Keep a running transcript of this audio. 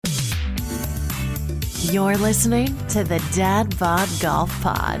You're listening to the Dad Bod Golf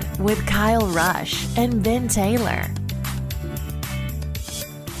Pod with Kyle Rush and Ben Taylor.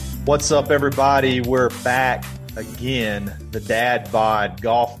 What's up, everybody? We're back again. The Dad Bod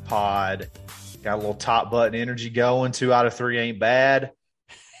Golf Pod. Got a little top button energy going. 2 out of 3 ain't bad.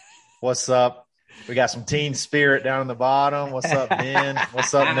 What's up? We got some teen spirit down in the bottom. What's up, Ben?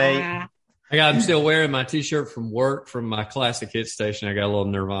 What's up, Nate? I'm still wearing my T-shirt from work from my classic hit station. I got a little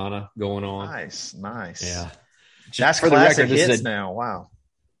Nirvana going on. Nice. Yeah, that's for classic the record, hits now. Wow.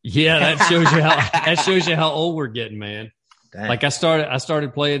 Yeah, that shows you how old we're getting, man. Dang. Like I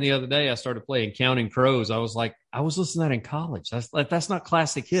started playing the other day. I stared playing Counting Crows. I was like, I was listening to that in college. That's not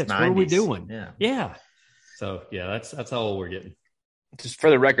classic hits. What are we doing? Yeah. So yeah, that's how old we're getting. Just for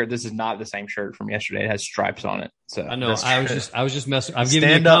the record, this is not the same shirt from yesterday. It has stripes on it. So I know. I was just messing. I'm giving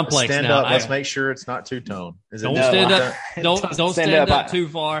you a complex stand now. Up. Let's make sure it's not two-tone. Don't stand up. Don't stand up too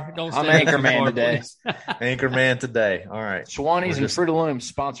far. Don't stand I'm Anchorman today. Anchorman today. All right. Schwannies and Fruit of the Loom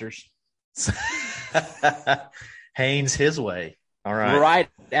sponsors. Hanes his way. All right. Right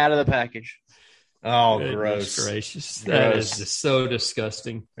out of the package. Oh, goodness gracious. That is just so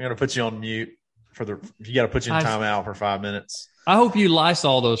disgusting. I'm going to put you on mute you got to put you in timeout for 5 minutes. I hope you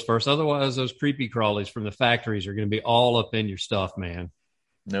Lysol those first. Otherwise, those creepy crawlies from the factories are going to be all up in your stuff, man.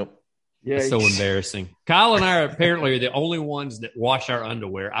 Nope. Yeah, it's so embarrassing. Kyle and I are apparently the only ones that wash our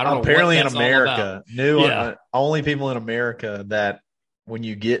underwear. I don't know. Apparently what in America, only people in America that when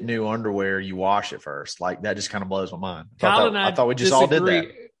you get new underwear, you wash it first. Like that just kind of blows my mind. I thought we just all did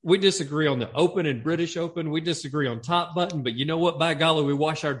that. We disagree on the Open and British Open. We disagree on top button, but you know what? By golly, we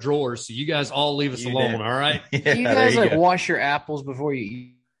wash our drawers. So you guys all leave us alone. All right. Yeah, you guys wash your apples before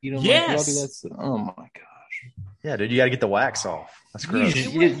you eat them. Yes. Oh my gosh. Yeah, dude, you got to get the wax off. That's gross.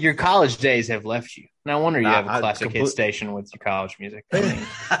 Your college days have left you. No wonder you have a classic hit station with your college music.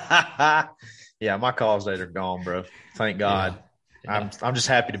 Yeah, my college days are gone, bro. Thank God. Yeah. I'm just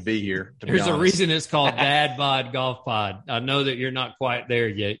happy to be here. There's a reason it's called Dad Bod Golf Pod. I know that you're not quite there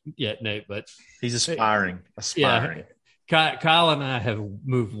yet, Nate, but he's aspiring. Yeah, Kyle and I have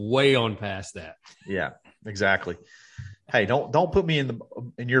moved way on past that. Yeah, exactly. Hey, don't put me in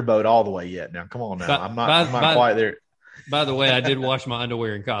your boat all the way yet. Now, come on now. I'm not quite there. By the way, I did wash my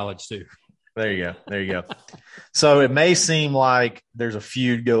underwear in college too. There you go. So it may seem like there's a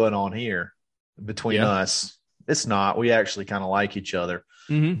feud going on here between us. It's not. We actually kind of like each other.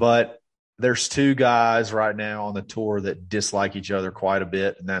 Mm-hmm. But there's 2 guys right now on the tour that dislike each other quite a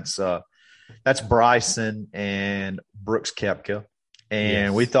bit, and that's Bryson and Brooks Koepka.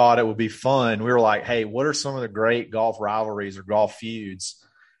 And we thought it would be fun. We were like, hey, what are some of the great golf rivalries or golf feuds?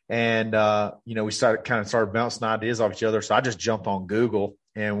 And, we started bouncing ideas off each other. So I just jumped on Google,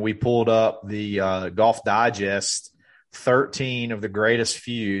 and we pulled up the Golf Digest 13 of the greatest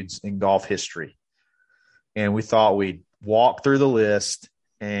feuds in golf history. And we thought we'd walk through the list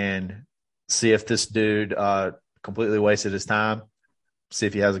and see if this dude completely wasted his time, see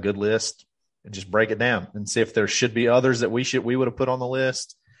if he has a good list, and just break it down and see if there should be others that we would have put on the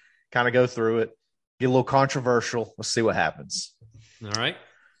list, kind of go through it, get a little controversial. Let's see what happens. All right.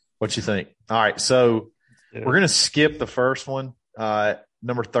 What you think? All right. So we're going to skip the first one.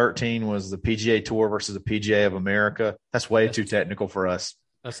 Number 13 was the PGA Tour versus the PGA of America. That's way too technical for us.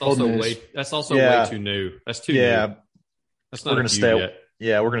 That's also way too new. That's too new. That's not we're going to stay. Yet.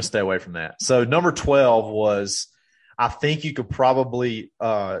 Yeah, we're going to stay away from that. So number 12 was, I think you could probably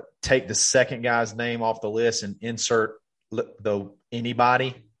take the second guy's name off the list and insert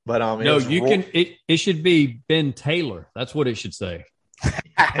anybody. But no, you can. It should be Ben Taylor. That's what it should say.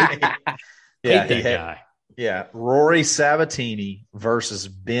 Guy. Yeah, Rory Sabatini versus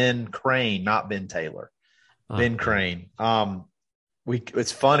Ben Crane, not Ben Taylor. Ben Crane.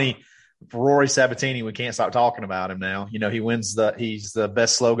 It's funny, Rory Sabatini, we can't stop talking about him now. He's the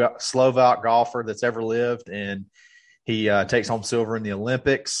best Slovak golfer that's ever lived, and he takes home silver in the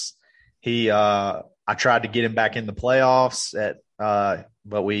Olympics. I tried to get him back in the playoffs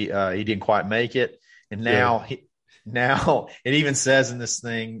but he didn't quite make it. And now Now, it even says in this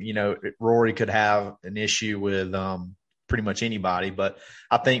thing, Rory could have an issue with pretty much anybody. But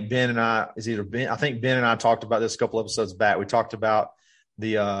I think Ben and I talked about this a couple episodes back. We talked about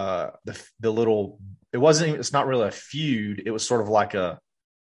the little – it's not really a feud. It was sort of like a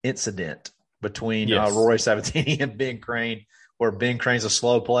incident between Rory Sabatini and Ben Crane, where Ben Crane's a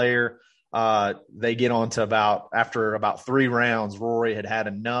slow player. They get on to after about 3 rounds, Rory had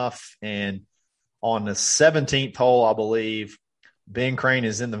enough, and on the 17th hole, I believe, Ben Crane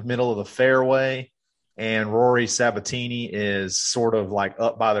is in the middle of the fairway, and Rory Sabatini is sort of like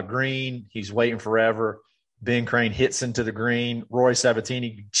up by the green. He's waiting forever. Ben Crane hits into the green. Rory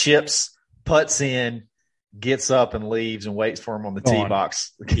Sabatini chips, putts in, gets up and leaves and waits for him on the tee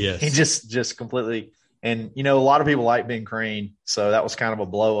box. Yes. He just completely. And a lot of people like Ben Crane, so that was kind of a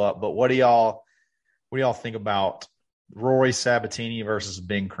blow up. But what do y'all think about Rory Sabbatini versus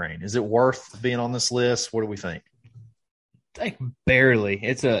Ben Crane? Is it worth being on this list? What do we think? Like barely.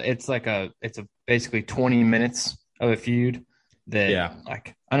 It's basically 20 minutes of a feud.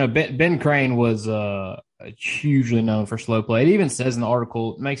 Like I know Ben Crane was hugely known for slow play. It even says in the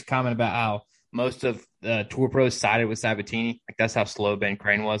article, it makes a comment about how most of Tour Pros sided with Sabatini. Like that's how slow Ben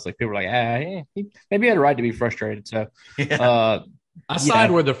Crane was. Like people were like, maybe he had a right to be frustrated. So I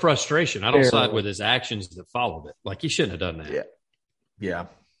side with the frustration. I don't side with his actions that followed it. Like he shouldn't have done that. Yeah.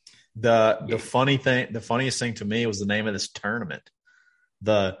 The funniest thing to me was the name of this tournament.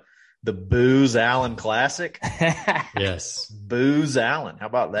 The Booz Allen Classic. Yes. Booz Allen. How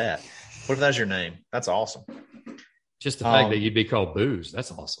about that? What if that's your name? That's awesome. Just the fact that you'd be called Booze.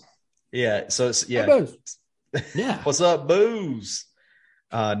 That's awesome. Yeah. So it's, Hey, Booze. Yeah. What's up, Booze?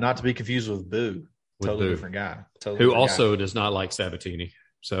 Not to be confused with Boo. Totally different guy. Who also does not like Sabatini.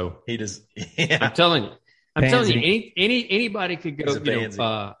 So he does. Yeah. I'm telling you, anybody could go. He's a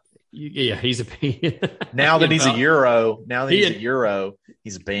pansy. Now that he's a Euro,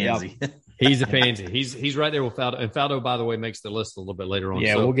 he's a pansy. Yep. He's a pansy. He's right there with Faldo. And Faldo, by the way, makes the list a little bit later on.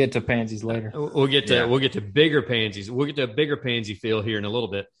 Yeah, so we'll get to pansies later. We'll get to bigger pansies. We'll get to a bigger pansy feel here in a little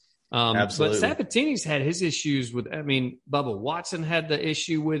bit. Absolutely. But Sabatini's had his issues with. I mean, Bubba Watson had the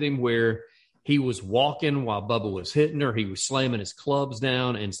issue with him where he was walking while Bubba was hitting her. He was slamming his clubs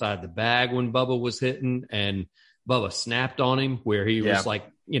down inside the bag when Bubba was hitting, and Bubba snapped on him where he was like,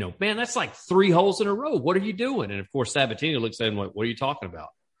 man, that's like 3 holes in a row. What are you doing? And of course, Sabatini looks at him like, what are you talking about?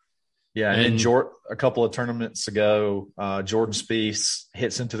 Yeah. And a couple of tournaments ago, Jordan Spieth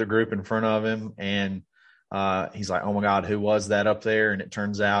hits into the group in front of him. And he's like, oh my God, who was that up there? And it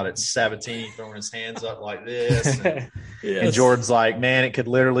turns out it's Sabatini throwing his hands up like this. And, and Jordan's like, man, it could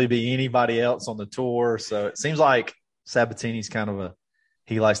literally be anybody else on the tour. So it seems like Sabatini's kind of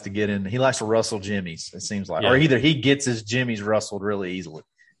he likes to get in. He likes to rustle jimmies, it seems like. Yeah. Or either he gets his jimmies rustled really easily.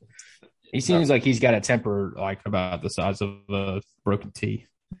 He seems like he's got a temper like about the size of a broken tee.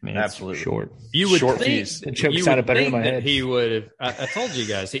 I mean, absolutely short. You would short think, fuse. You would think that he would have. I told you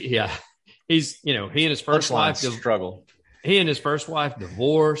guys. He's he and his first wife struggle. He and his first wife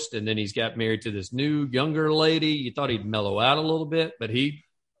divorced, and then he's got married to this new younger lady. You thought he'd mellow out a little bit, but he,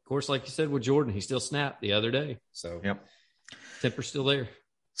 of course, like you said with Jordan, he still snapped the other day. So temper's still there.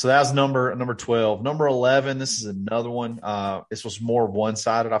 So that was number 12. Number 11, this is another one. This was more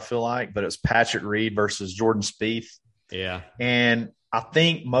one-sided, I feel like, but it was Patrick Reed versus Jordan Spieth. Yeah. And I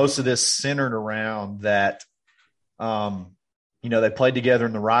think most of this centered around that, they played together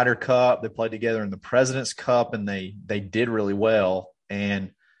in the Ryder Cup. They played together in the President's Cup, and they did really well.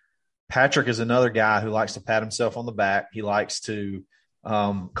 And Patrick is another guy who likes to pat himself on the back. He likes to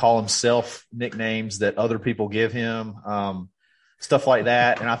call himself nicknames that other people give him. Stuff like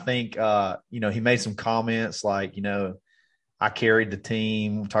that. And I think, he made some comments like, I carried the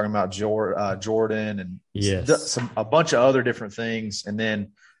team, talking about Jordan and a bunch of other different things. And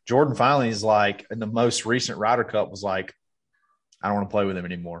then Jordan finally is like, in the most recent Ryder Cup was like, I don't want to play with him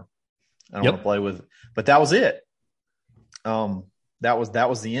anymore. I don't want to play with, but that was it. That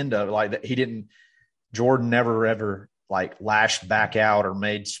was the end of it. Like Jordan never ever like lashed back out or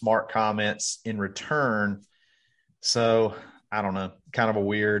made smart comments in return. So I don't know, kind of a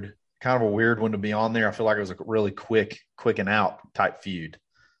weird one to be on there. I feel like it was a really quick and out type feud.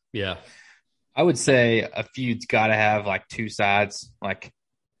 Yeah. I would say a feud's got to have like 2 sides.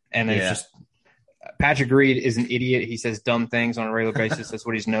 And there's just Patrick Reed is an idiot. He says dumb things on a regular basis. That's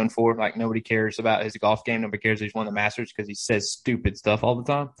what he's known for. Like nobody cares about his golf game. Nobody cares he's won the Masters because he says stupid stuff all the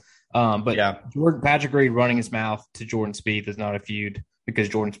time. Patrick Reed running his mouth to Jordan Spieth is not a feud because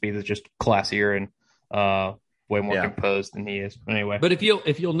Jordan Spieth is just classier and way more composed than he is. Anyway, but if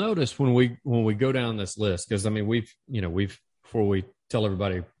you'll notice when we go down this list, because I mean we've before we tell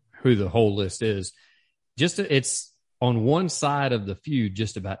everybody who the whole list is, it's on one side of the feud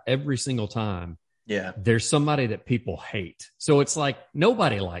just about every single time. Yeah, there's somebody that people hate, so it's like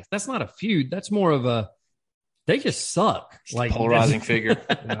nobody likes. That's not a feud. That's more of they just suck. Like polarizing figure.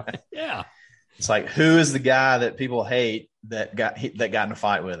 Yeah. It's like, who is the guy that people hate that got in a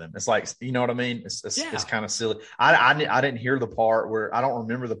fight with him? It's like, you know what I mean? It's kind of silly. I didn't hear the part where, I don't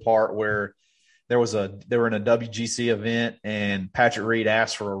remember the part where they were in a WGC event and Patrick Reed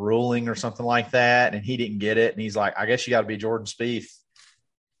asked for a ruling or something like that. And he didn't get it. And he's like, I guess you got to be Jordan Spieth,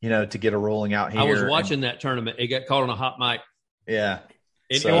 to get a ruling out here. I was watching that tournament. It got caught on a hot mic. Yeah.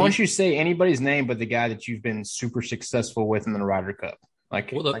 And once you say anybody's name, but the guy that you've been super successful with in the Ryder Cup,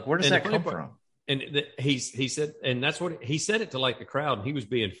 where does that come from? And he said, and that's what he said it to like the crowd, and he was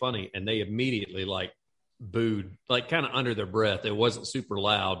being funny, and they immediately like booed, like kind of under their breath. It wasn't super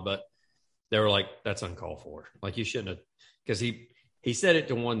loud, but they were like, "That's uncalled for. Like you shouldn't have," because he said it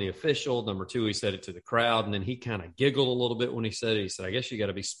to one, the official. Number two, he said it to the crowd, and then he kind of giggled a little bit when he said it. He said, "I guess you got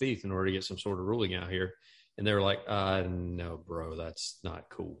to be Spieth in order to get some sort of ruling out here." And they were like, "No, bro, that's not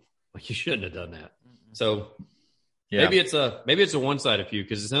cool. Like you shouldn't have done that." So maybe it's a one-sided feud,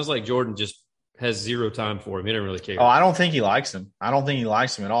 because it sounds like Jordan just has zero time for him. He doesn't really care. Oh, I don't think he likes him. I don't think he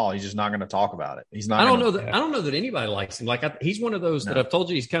likes him at all. He's just not going to talk about it. He's not. I don't know that anybody likes him. Like he's one of those that I've told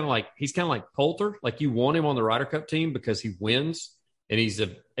you. He's kind of like Poulter. Like you want him on the Ryder Cup team because he wins, and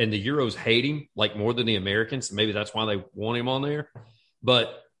and the Euros hate him like more than the Americans. Maybe that's why they want him on there.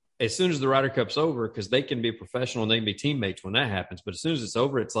 But as soon as the Ryder Cup's over, because they can be professional and they can be teammates when that happens. But as soon as it's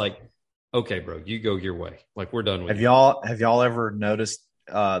over, it's like, okay, bro, you go your way. Like we're done with you. Have y'all ever noticed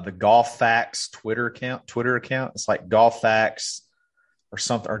the Golf Facts Twitter account? It's like Golf Facts or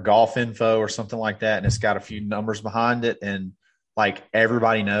something, or Golf Info or something like that, and it's got a few numbers behind it, and like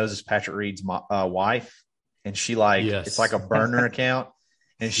everybody knows it's Patrick Reed's wife, and she it's like a burner account,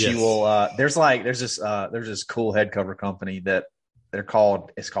 and she will. There's this cool head cover company that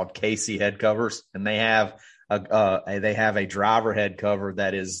it's called Casey Head Covers, and they have a driver head cover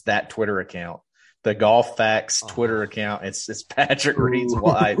that is that Twitter account. The Golf Facts Twitter account. It's Patrick Reed's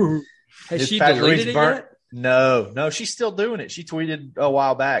wife. Has she deleted it yet? No, she's still doing it. She tweeted a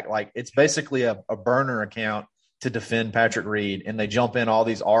while back. Like it's basically a burner account to defend Patrick Reed, and they jump in all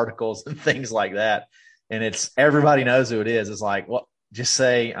these articles and things like that. And it's everybody knows who it is. It's like, well, just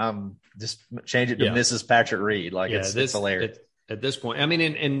say just change it to Mrs. Patrick Reed. Like it's hilarious at this point. I mean,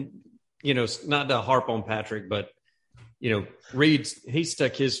 and you know, not to harp on Patrick, but you know, he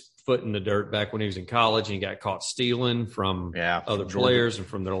stuck his foot in the dirt back when he was in college, and he got caught stealing from other players and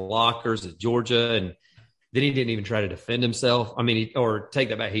from their lockers at Georgia. And then he didn't even try to defend himself. I mean, or take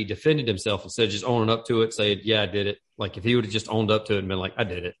that back. He defended himself instead of just owning up to it, saying, yeah, I did it. Like if he would have just owned up to it and been like, I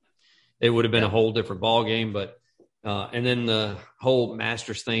did it, it would have been a whole different ball game. But, and then the whole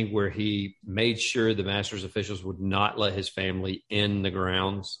Masters thing where he made sure the Masters officials would not let his family in the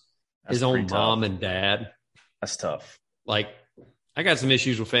grounds, his own mom and dad. That's tough. Like, I got some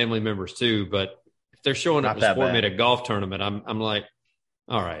issues with family members too, but if they're showing up to support me at a golf tournament, I'm like,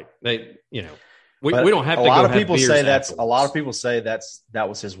 all right, we don't have to. A lot of people say that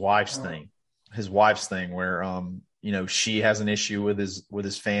was his wife's thing. His wife's thing, where she has an issue with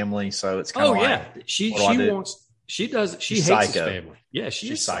his family, so it's kind of she hates his family. Yeah,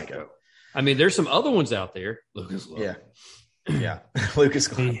 she's psycho. I mean, there's some other ones out there. Lucas Glover. Yeah, Lucas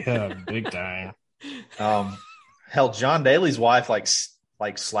Glover. Yeah, big time. Hell, John Daly's wife like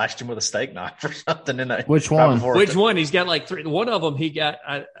slashed him with a steak knife or something. Which one? Which one? He's got like three. One of them he got.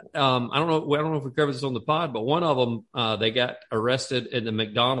 I don't know if we covered this on the pod, but one of them they got arrested in the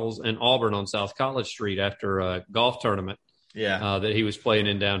McDonald's in Auburn on South College Street after a golf tournament. Yeah, that he was playing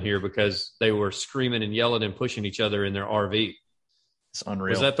in down here because they were screaming and yelling and pushing each other in their RV. It's unreal.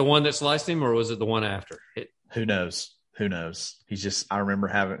 Was that the one that sliced him, or was it the one after? Who knows? He's just. I remember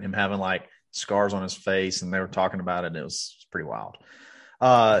having like scars on his face, and they were talking about it, and it was pretty wild.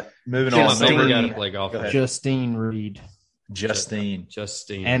 Moving on. Justine Reed. Justine.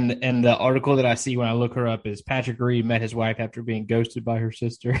 And the article that I see when I look her up is Patrick Reed met his wife after being ghosted by her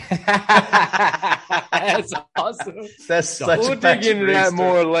sister. That's awesome. That's such we'll dig into that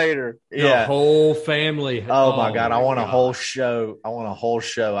more later. The whole family. Oh my God. I want a whole show. I want a whole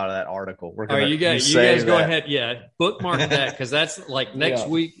show out of that article. All right, you guys go ahead. Yeah. Bookmark that, because that's like next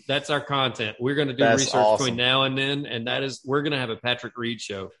week. That's our content. We're going to do research between now and then. And we're going to have a Patrick Reed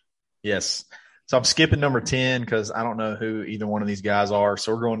show. Yes. So I'm skipping number 10 because I don't know who either one of these guys are.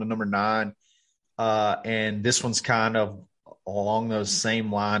 So we're going to number 9. And this one's kind of along those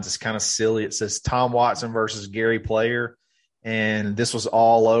same lines. It's kind of silly. It says Tom Watson versus Gary Player. And this was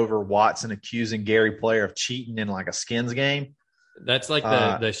all over Watson accusing Gary Player of cheating in like a skins game. That's like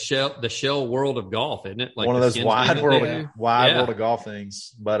the shell world of golf, isn't it? Like one of those wide world of golf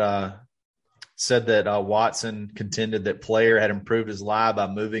things. But said that Watson contended that Player had improved his lie by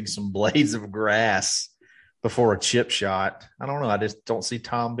moving some blades of grass before a chip shot. I don't know. I just don't see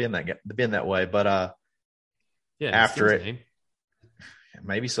Tom being that way. But after it,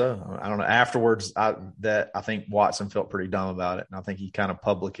 maybe so. I don't know. Afterwards, I think Watson felt pretty dumb about it, and I think he kind of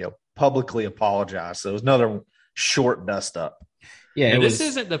publicly apologized. So it was another short dust up. Yeah, this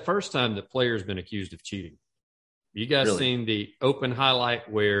isn't the first time the Player's been accused of cheating. You guys seen the Open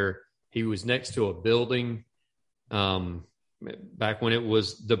highlight where he was next to a building back when it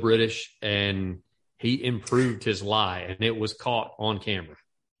was the British, and he improved his lie, and it was caught on camera.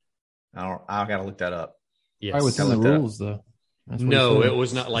 I got to look that up. Yes. Probably within the rules, though. No, it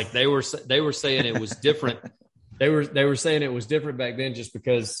was not. Like they were saying it was different. They were saying it was different back then just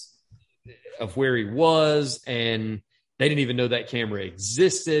because of where he was, and they didn't even know that camera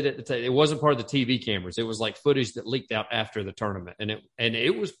existed at the time. It wasn't part of the TV cameras. It was like footage that leaked out after the tournament, and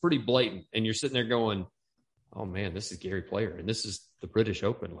it was pretty blatant. And you're sitting there going, "Oh man, this is Gary Player, and this is the British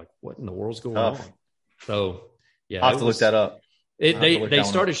Open. Like, what in the world's going on?" So yeah, I have to look that up. They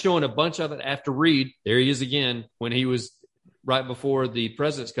started showing a bunch of it after Reed. There he is again when he was right before the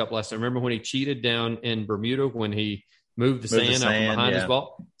President's Cup last time. Remember when he cheated down in Bermuda when he moved the sand out from behind his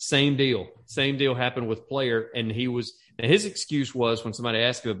ball? Same deal. Same deal happened with Player. And his excuse was when somebody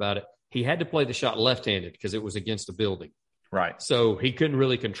asked him about it, he had to play the shot left-handed because it was against a building. Right. So he couldn't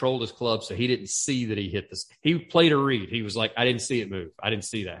really control his club, so he didn't see that he hit this. He played a read. He was like, I didn't see it move. I didn't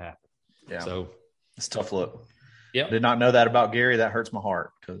see that happen. Yeah. So it's a tough look. Yeah. Did not know that about Gary. That hurts my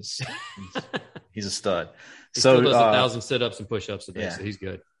heart because he's a stud. He still does 1,000 sit-ups and push-ups a day, so he's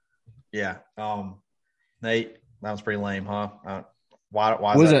good. Yeah. Nate, that was pretty lame, huh? Why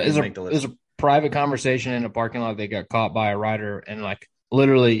make the list? It was a private conversation in a parking lot. They got caught by a rider, and like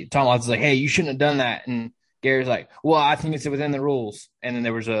literally Tom Watts is like, hey, you shouldn't have done that. And Gary's like, well, I think it's within the rules. And then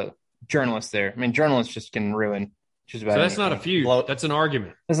there was a journalist there. I mean, journalists just can ruin just about that's anything. not a feud. That's an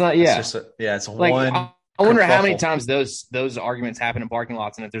argument. It's not, yeah. It's a like, one. I wonder how many times those arguments happen in parking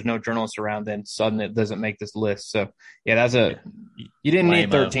lots, and if there's no journalists around, then suddenly it doesn't make this list. So, yeah, you didn't need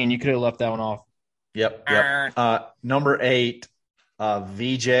 13. You could have left that one off. Yep. Number 8,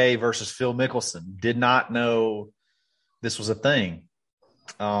 VJ versus Phil Mickelson. Did not know this was a thing.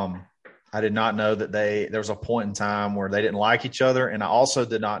 I did not know that there was a point in time where they didn't like each other, and I also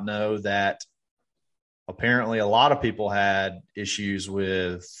did not know that apparently a lot of people had issues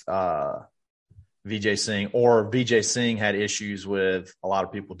with Vijay Singh, or Vijay Singh had issues with a lot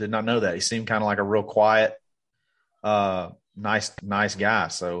of people. Did not know that. He seemed kind of like a real quiet, nice guy.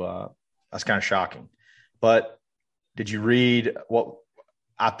 So that's kind of shocking. But did you read what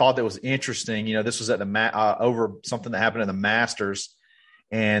I thought that was interesting? You know, this was at the over something that happened in the Masters,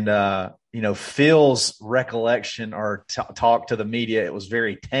 and Phil's recollection or talk to the media, it was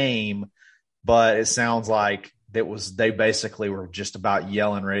very tame, but it sounds like they basically were just about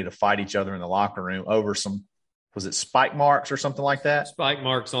yelling, ready to fight each other in the locker room over was it spike marks or something like that? Spike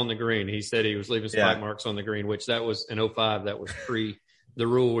marks on the green. He said he was leaving spike marks on the green, which that was in 2005. That was pre the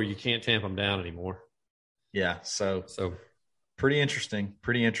rule where you can't tamp them down anymore. Yeah. So pretty interesting.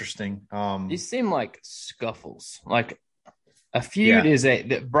 These seem like scuffles. Like a feud is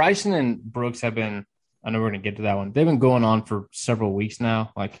Bryson and Brooks have been, I know we're going to get to that one. They've been going on for several weeks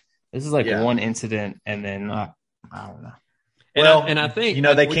now. Like this is like one incident, and then I don't know. Well, and I think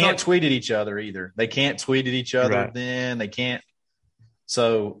they can't tweet at each other either. They can't tweet at each other. Right. Then they can't.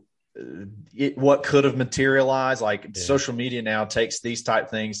 So, what could have materialized? Like social media now takes these type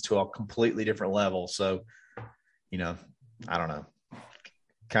things to a completely different level. So, I don't know.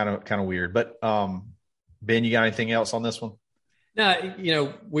 Kind of weird. But Ben, you got anything else on this one?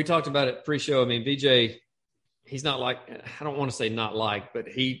 No, we talked about it pre-show. I mean, VJ, he's not like, I don't want to say not like, but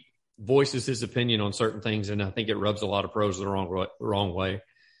he voices his opinion on certain things, and I think it rubs a lot of pros the wrong way.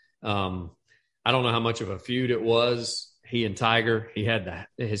 I don't know how much of a feud it was. He and Tiger, he had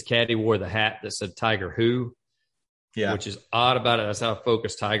his caddy wore the hat that said Tiger Who, which is odd about it. That's how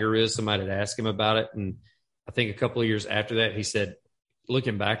focused Tiger is. Somebody had asked him about it, and I think a couple of years after that, he said,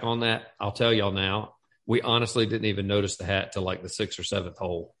 looking back on that, I'll tell y'all now, we honestly didn't even notice the hat till like the 6th or 7th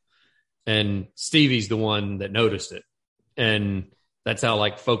hole. And Stevie's the one that noticed it. And that's how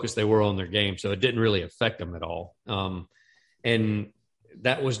like focused they were on their game. So it didn't really affect them at all. And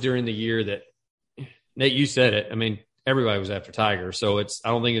that was during the year that Nate, you said it. I mean, everybody was after Tiger. So I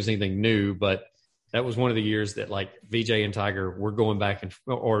don't think it's anything new, but that was one of the years that like VJ and Tiger were going back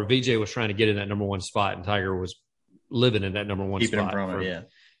or VJ was trying to get in that number 1 spot and Tiger was living in that number 1 spot.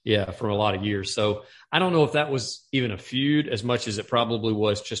 For a lot of years. So I don't know if that was even a feud as much as it probably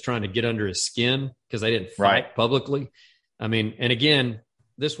was just trying to get under his skin because they didn't fight publicly. I mean, and again,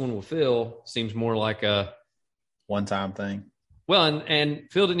 this one with Phil seems more like a one-time thing. Well, and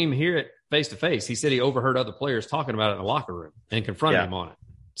Phil didn't even hear it face to face. He said he overheard other players talking about it in the locker room and confronted him on it.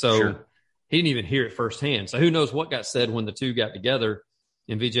 So he didn't even hear it firsthand. So who knows what got said when the two got together.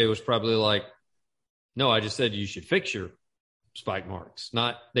 And VJ was probably like, no, I just said you should fix your spike marks,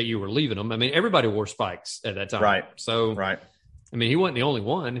 not that you were leaving them. I mean, everybody wore spikes at that time. Right. So, I mean, he wasn't the only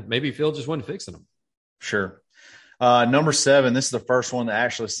one. Maybe Phil just wasn't fixing them. Sure. Number 7, this is the first one that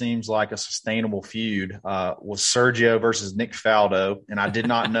actually seems like a sustainable feud, was Sergio versus Nick Faldo. And I did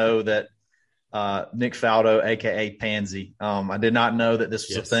not know that Nick Faldo, a.k.a. Pansy, I did not know that this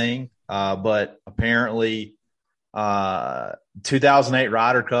was a thing. But apparently 2008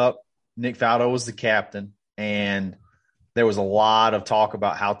 Ryder Cup, Nick Faldo was the captain, and there was a lot of talk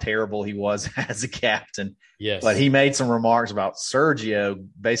about how terrible he was as a captain. Yes. But he made some remarks about Sergio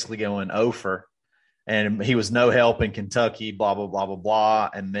basically going over, and he was no help in Kentucky, blah, blah, blah, blah, blah.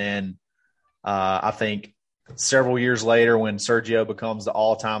 And then I think several years later, when Sergio becomes the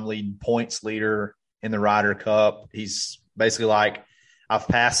all-time leading points leader in the Ryder Cup, he's basically like, I've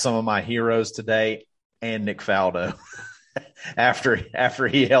passed some of my heroes today and Nick Faldo after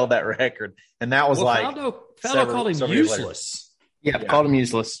he held that record. And that was Faldo called him useless. Yeah, called him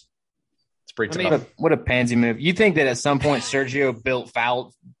useless. It's pretty tough. What a pansy move. You think that at some point Sergio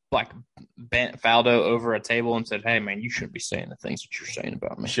bent Faldo over a table and said, "Hey, man, you shouldn't be saying the things that you're saying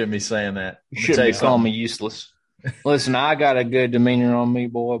about me. You shouldn't be saying that. You shouldn't be calling me useless. Listen, I got a good demeanor on me,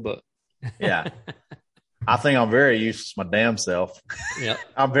 boy, but yeah, I think I'm very useless my damn self. Yeah,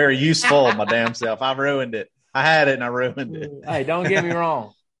 I'm very useful my damn self. I've ruined it. I had it and I ruined it. Hey, don't get me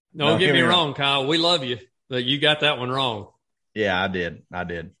wrong. Don't get me wrong, Kyle. We love you, but you got that one wrong. Yeah, I did.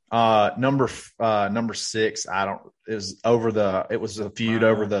 Number 6. It was a feud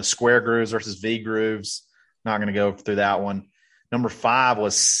over the square grooves versus V grooves. Not going to go through that one. Number 5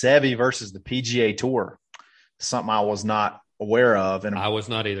 was Seve versus the PGA Tour. Something I was not aware of, and I was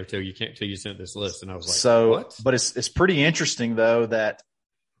not either till you sent this list, and I was like, so. What? But it's pretty interesting though that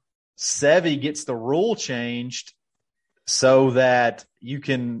Seve gets the rule changed so that you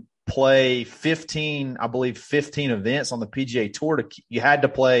can play 15 events on the PGA Tour. You had to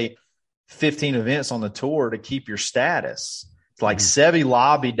play 15 events on the tour to keep your status. It's like Seve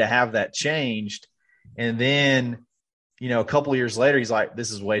lobbied to have that changed, and then a couple of years later, he's like, "This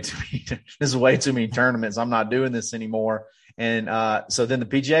is way too many tournaments. I'm not doing this anymore." And so then the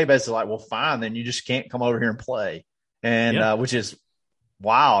PGA basically like, "Well, fine, then you just can't come over here and play," and which is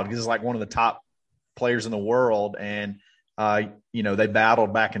wild because it's like one of the top players in the world, and they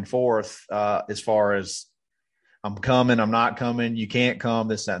battled back and forth as far as I'm coming, I'm not coming, you can't come,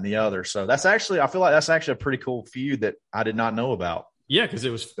 this, that, and the other. So I feel like that's actually a pretty cool feud that I did not know about. Yeah, because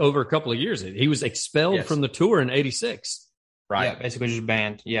it was over a couple of years. He was expelled from the tour in '86. Right. Yeah, basically just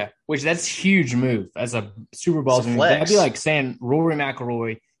banned. Yeah, that's a huge move as a Super Bowl move. Flex. That'd be like saying Rory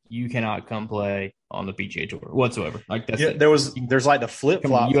McIlroy, you cannot come play on the PGA Tour whatsoever. Like that's there's like the flip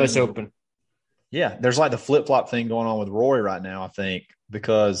flop U.S. Open. Yeah, there's like the flip flop thing going on with Rory right now. I think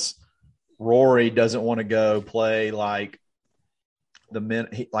because Rory doesn't want to go play like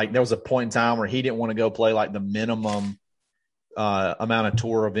there was a point in time where he didn't want to go play like the minimum amount of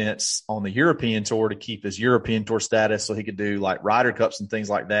tour events on the European Tour to keep his European Tour status, so he could do like Ryder Cups and things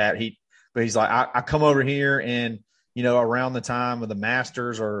like that. But he's like, I come over here and around the time of the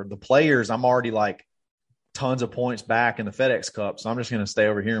Masters or the Players, I'm already like tons of points back in the FedEx Cup, so I'm just going to stay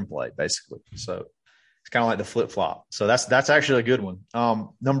over here and play basically. So it's kind of like the flip flop. So that's actually a good one.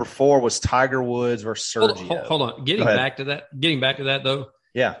 Number 4 was Tiger Woods versus Sergio. Hold on. Getting back to that though.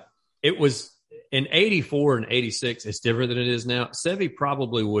 Yeah, it was. In 84 and 86, it's different than it is now. Seve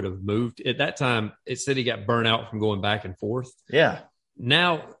probably would have moved. At that time, it said he got burnt out from going back and forth. Yeah.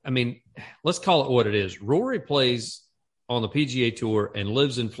 Now, I mean, let's call it what it is. Rory plays on the PGA Tour and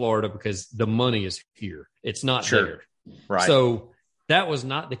lives in Florida because the money is here. It's not there. Right. So that was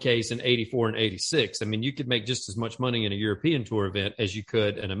not the case in 84 and 86. I mean, you could make just as much money in a European Tour event as you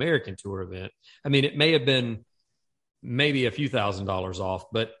could an American Tour event. I mean, it may have been maybe a few $1,000s off,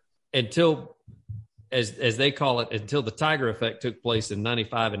 but until – as they call it, until the Tiger effect took place in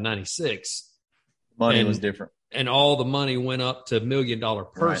 95 and 96. Money was different. And all the money went up to $1 million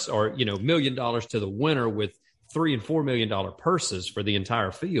purse or, $1 million to the winner with $3 and $4 million purses for the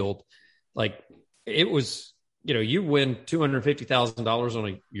entire field. Like it was, you win $250,000 on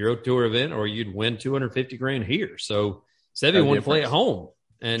a Euro Tour event or you'd win $250,000 here. So Seve wanted to play at home.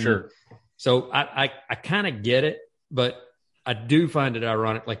 And so I kind of get it, but I do find it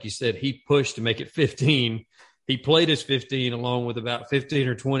ironic. Like you said, he pushed to make it 15. He played his 15 along with about 15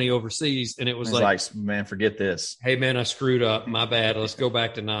 or 20 overseas. And it was like, man, forget this. Hey man, I screwed up. My bad. Let's go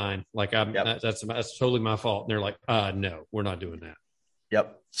back to 9. Like that's totally my fault. And they're like, no, we're not doing that.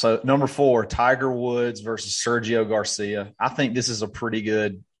 Yep. So number 4, Tiger Woods versus Sergio Garcia. I think this is a pretty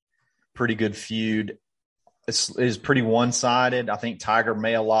good feud. It is pretty one-sided. I think Tiger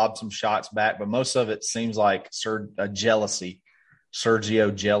may have lobbed some shots back, but most of it seems like Sergio jealousy.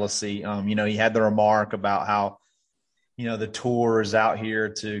 He had the remark about how, the tour is out here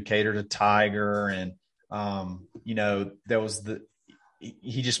to cater to Tiger. And,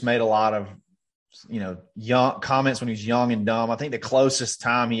 he just made a lot of, young comments when he was young and dumb. I think the closest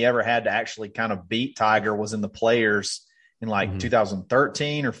time he ever had to actually kind of beat Tiger was in the Players in like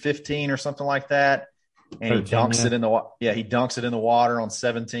 2013 or 15 or something like that. And he dunks it in the water on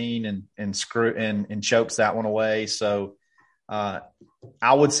 17 and chokes that one away. So I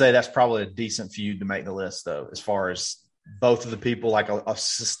would say that's probably a decent feud to make the list, though, as far as both of the people, like a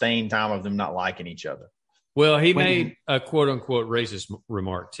sustained time of them not liking each other. Well, he made a quote unquote racist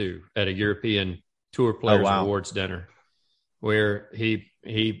remark too at a European Tour Players Awards dinner, where he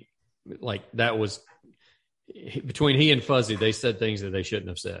like that was between he and Fuzzy, they said things that they shouldn't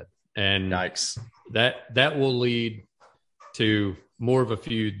have said. And yikes. That will lead to more of a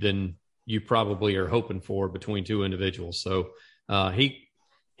feud than you probably are hoping for between two individuals. So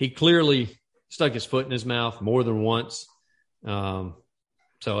he clearly stuck his foot in his mouth more than once. It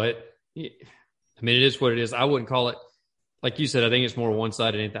is what it is. I wouldn't call it, like you said, I think it's more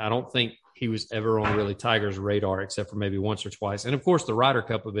one-sided. I don't think he was ever on really Tiger's radar except for maybe once or twice. And, of course, the Ryder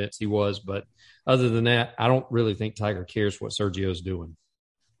Cup events he was. But other than that, I don't really think Tiger cares what Sergio's doing.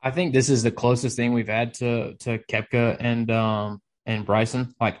 I think this is the closest thing we've had to Koepka and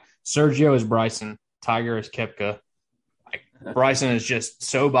Bryson. Like, Sergio is Bryson. Tiger is Koepka. Like, Bryson is just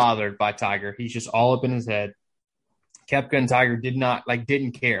so bothered by Tiger. He's just all up in his head. Koepka and Tiger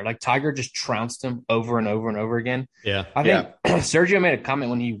didn't care. Like, Tiger just trounced him over and over and over again. Yeah. I think Sergio made a comment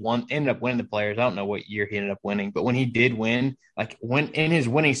when he ended up winning the Players. I don't know what year he ended up winning, but when he did win, like when in his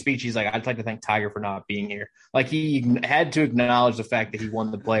winning speech, he's like, I'd like to thank Tiger for not being here. Like, he had to acknowledge the fact that he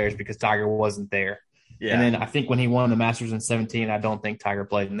won the Players because Tiger wasn't there. Yeah. And then I think when he won the Masters in 17, I don't think Tiger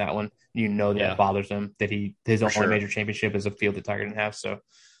played in that one. That bothers him, that his only major championship is a field that Tiger didn't have. So,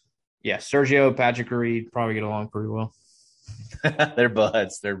 yeah, Sergio, Patrick Reed probably get along pretty well. They're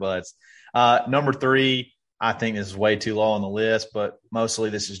buds. Number 3, I think this is way too low on the list, but mostly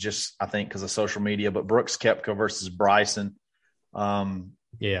this is just, I think, because of social media. But Brooks Koepka versus Bryson. We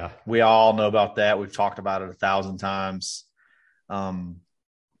all know about that. We've talked about it 1,000 times.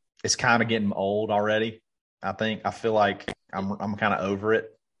 It's kind of getting old already. I feel like I'm kind of over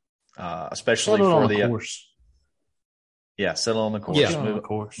it, especially for the course. Settle on the course. Yeah,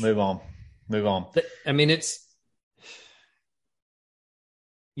 move on. I mean, it's.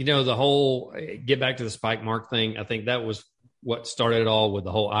 The whole get back to the spike mark thing. I think that was what started it all with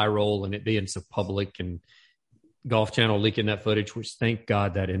the whole eye roll and it being so public and Golf Channel leaking that footage, which thank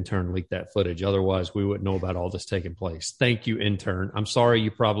God that intern leaked that footage. Otherwise, we wouldn't know about all this taking place. Thank you, intern. I'm sorry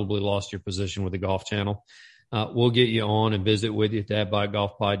you probably lost your position with the Golf Channel. We'll get you on and visit with you, Dad Bod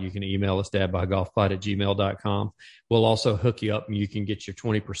Golf Pod. You can email us, dadbodgolfpod@gmail.com. We'll also hook you up and you can get your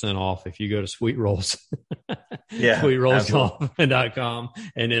 20% off if you go to Sweet Rolls. SweetRollsGolf.com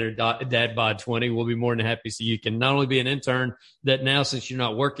and enter DadBod20. We'll be more than happy so you can not only be an intern, that now since you're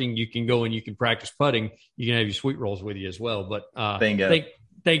not working, you can go and you can practice putting. You can have your Sweet Rolls with you as well. But thank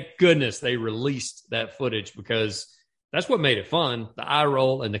goodness they released that footage because that's what made it fun. The eye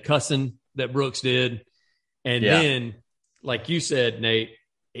roll and the cussing that Brooks did. And then, like you said, Nate,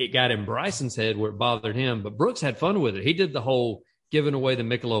 it got in Bryson's head where it bothered him, but Brooks had fun with it. He did the whole giving away the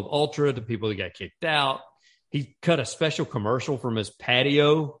Michelob Ultra to people that got kicked out. He cut a special commercial from his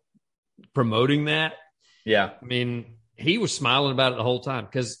patio promoting that. Yeah. I mean, he was smiling about it the whole time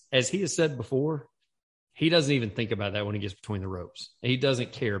because, as he has said before, he doesn't even think about that when he gets between the ropes. He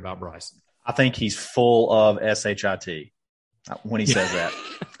doesn't care about Bryson. I think he's full of SHIT. When he says that,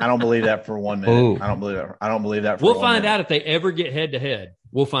 I don't believe that for 1 minute. Ooh. I don't believe that. We'll find out if they ever get head to head.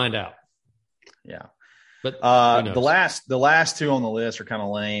 We'll find out. Yeah, but the last two on the list are kind of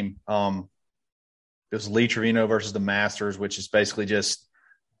lame. It was Lee Trevino versus the Masters, which is basically just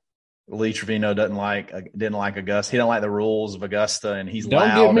Lee Trevino didn't like Augusta. He didn't like the rules of Augusta, and he's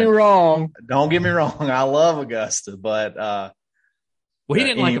loud. Don't get me wrong. I love Augusta, but he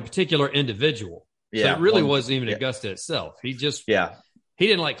didn't like a particular individual. Yeah, so it really wasn't even Augusta itself. He just he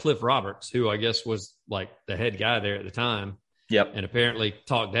didn't like Cliff Roberts, who I guess was like the head guy there at the time. Yep. And apparently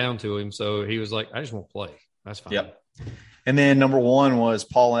talked down to him. So he was like, I just won't play. That's fine. Yep. And then number 1 was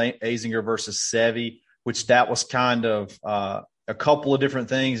Paul Azinger versus Seve, which that was kind of a couple of different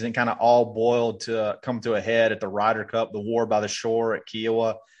things and kind of all boiled to come to a head at the Ryder Cup, the War by the Shore at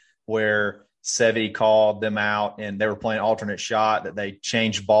Kiowa, where Seve called them out and they were playing alternate shot that they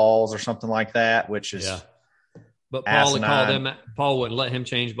changed balls or something like that, which is But Paul wouldn't let him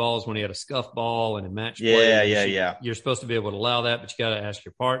change balls when he had a scuff ball and a match play. You're supposed to be able to allow that, but you got to ask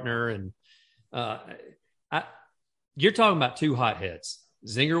your partner. And you're talking about two hotheads.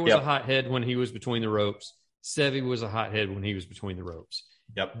 Zinger was a hothead when he was between the ropes. Seve was a hothead when he was between the ropes.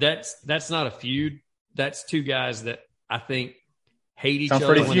 Yep. That's not a feud. That's two guys that I think hate each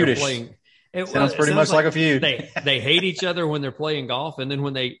other when they're playing. Sounds pretty much like a feud. They hate each other when they're playing golf, and then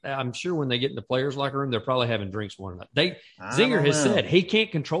I'm sure when they get in the players' locker room, they're probably having drinks with one another. Zinger has said he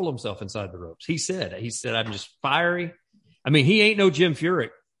can't control himself inside the ropes. He said I'm just fiery. I mean, he ain't no Jim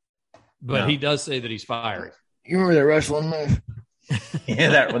Furyk, but he does say that he's fiery. You remember that wrestling move?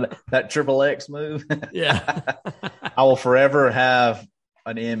 Yeah, that triple X move. Yeah. I will forever have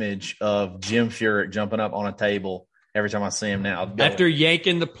an image of Jim Furyk jumping up on a table every time I see him now. After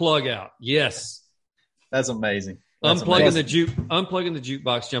yanking the plug out. Yes. That's amazing. Unplugging the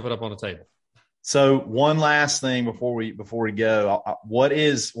jukebox, jumping up on a table. So one last thing before we go, what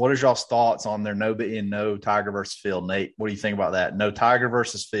is y'all's thoughts on their no Tiger versus Phil? Nate, what do you think about that? No Tiger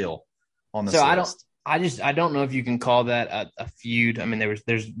versus Phil on this list. I don't know if you can call that a feud. I mean,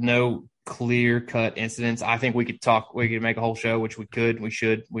 there's no clear cut incidents. I think we could make a whole show, which we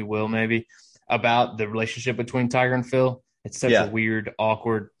should, we will maybe, about the relationship between Tiger and Phil. It's such a weird,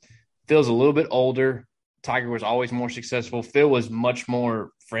 awkward. Phil's a little bit older. Tiger was always more successful. Phil was much more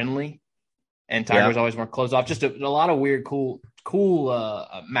friendly, and Tiger was always more closed off. Just a lot of weird, cool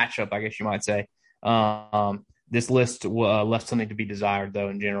matchup, I guess you might say. This list left something to be desired, though.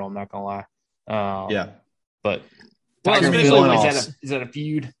 In general, I'm not gonna lie. But Tiger and Phil, is that a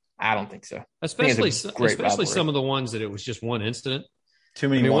feud? I don't think so. Especially some of the ones that it was just one incident. Too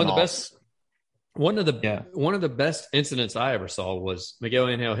many. One of the best incidents I ever saw was Miguel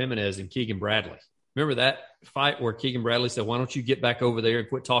Angel Jimenez and Keegan Bradley. Remember that fight where Keegan Bradley said, "Why don't you get back over there and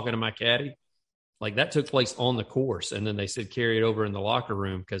quit talking to my caddy?" Like that took place on the course, and then they said carry it over in the locker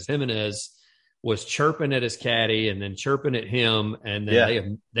room because Jimenez was chirping at his caddy and then chirping at him, and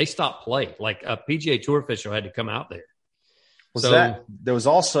then they stopped play. Like a PGA Tour official had to come out there. There was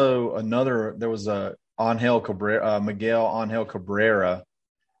also there was a Miguel Angel Cabrera,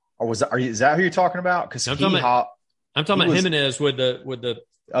 or is that who you're talking about? Because I'm talking about Jimenez with the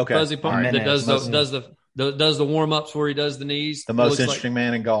fuzzy pump that does the warm ups where he does the knees. The most interesting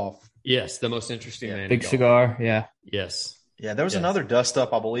man in golf. Yes, the most interesting man. Big cigar. Yeah. Yes. Yeah, there was another dust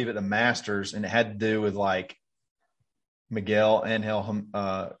up, I believe, at the Masters, and it had to do with like Miguel Angel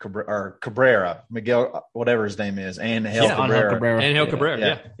Cabrera, Miguel, whatever his name is, Angel Cabrera. Angel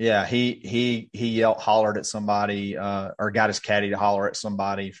Cabrera. Yeah. He hollered at somebody, or got his caddy to holler at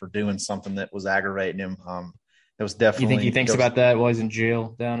somebody for doing something that was aggravating him. It was definitely. You think he thinks about that while he's in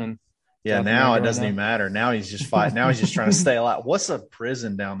jail down in? Yeah, now it doesn't even matter. Now he's just fighting. Now he's just trying to stay alive. What's a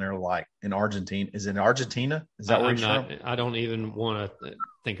prison down there like in Argentina? Is it Argentina? Is that where he's from? I don't even want to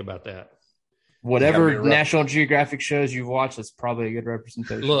think about that. Whatever National Geographic shows you've watched, that's probably a good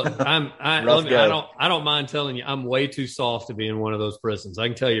representation. Look, I don't mind telling you, I'm way too soft to be in one of those prisons. I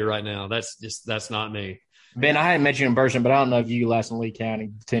can tell you right now, that's not me. Ben, I hadn't met you in person, but I don't know if you last in Lee County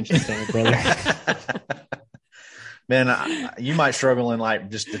Detention Center, brother. Man, you might struggle in like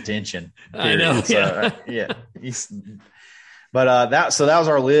just detention. Period. I know. So, But that was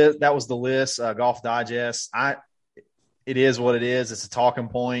our list. That was the list. Golf Digest. It is what it is. It's a talking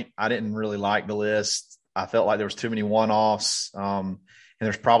point. I didn't really like the list. I felt like there was too many one-offs. And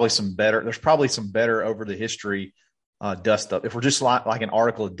there's probably some better over the history dust up. If we're just like an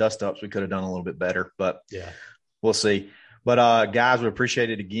article of dust ups, we could have done a little bit better. But we'll see. But guys, we appreciate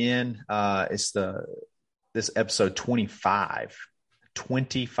it again. It's this episode 25,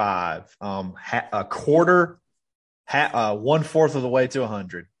 a quarter, 1/4 of the way to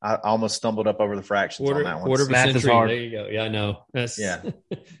 100. I almost stumbled up over the fractions on that one. Quarter of a century. There you go. Yeah, I know. There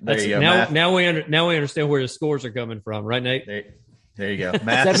you go. Now we understand where the scores are coming from, right, Nate? There you go.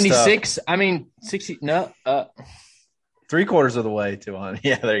 76. I mean, 60. No. 3/4 of the way to 100.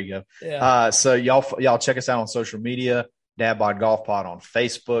 Yeah, there you go. Yeah. So y'all check us out on social media. Dad Bod Golf Pod on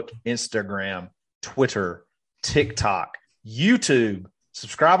Facebook, Instagram, Twitter, TikTok, YouTube.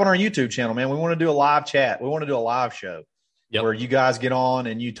 Subscribe on our YouTube channel, man. We want to do a live chat. We want to do a live show where you guys get on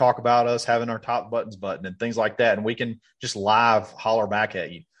and you talk about us having our top buttons button and things like that. And we can just live holler back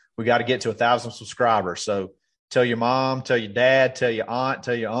at you. We got to get to 1,000 subscribers. So tell your mom, tell your dad, tell your aunt,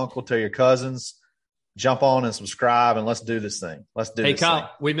 tell your uncle, tell your cousins, jump on and subscribe and let's do this thing. Hey, Kyle,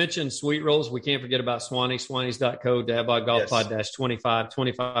 we mentioned Sweet Rolls. We can't forget about Swanee, swaneys.co, dadbodgolfpod-25,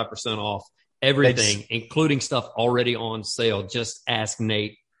 25% off. Everything, including stuff already on sale. Just ask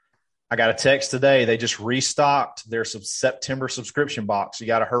Nate. I got a text today. They just restocked their September subscription box. You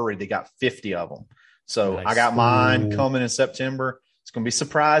got to hurry. They got 50 of them. So nice. I got mine coming in September. It's going to be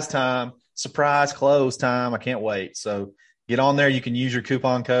surprise time, surprise close time. I can't wait. So get on there. You can use your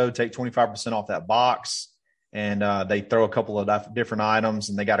coupon code, take 25% off that box. And they throw a couple of different items,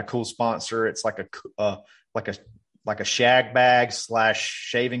 and they got a cool sponsor. It's like a shag bag /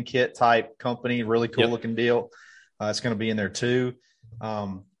 shaving kit type company. Really cool looking deal. It's going to be in there too.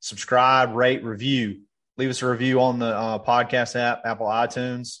 subscribe, rate, review. Leave us a review on the podcast app, Apple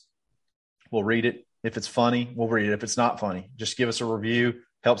iTunes. We'll read it. If it's funny, we'll read it. If it's not funny, just give us a review.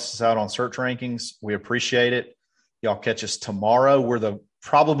 Helps us out on search rankings. We appreciate it. Y'all catch us tomorrow. We're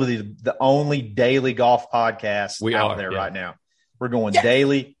probably the only daily golf podcast out there right now. We're going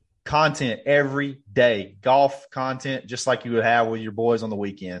daily content every day, golf content, just like you would have with your boys on the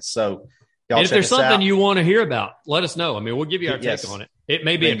weekends. So, and if there's something you want to hear about, let us know. I mean, we'll give you our take on it. It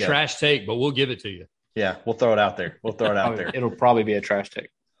may be a trash take, but we'll give it to you. Yeah, we'll throw it out there. It'll probably be a trash take.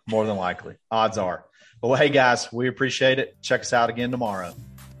 More than likely. Odds are. Well, hey, guys, we appreciate it. Check us out again tomorrow.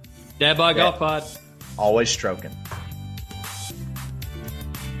 Dad Bod Golf Pod. Always stroking.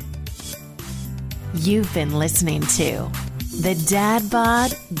 You've been listening to the Dad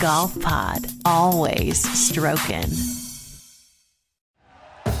Bod Golf Pod. Always stroking.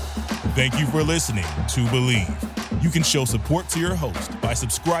 Thank you for listening to Believe. You can show support to your host by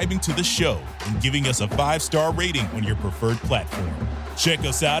subscribing to the show and giving us a 5-star rating on your preferred platform. Check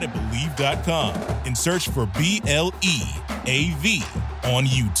us out at Believe.com and search for BLEAV on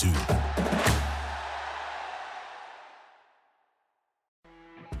YouTube.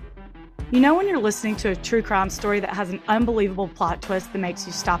 You know when you're listening to a true crime story that has an unbelievable plot twist that makes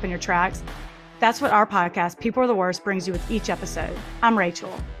you stop in your tracks? That's what our podcast, People Are the Worst, brings you with each episode. I'm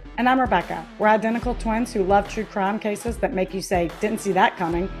Rachel. And I'm Rebecca. We're identical twins who love true crime cases that make you say, didn't see that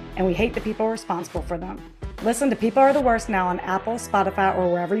coming, and we hate the people responsible for them. Listen to People Are the Worst now on Apple, Spotify,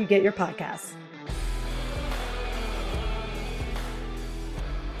 or wherever you get your podcasts.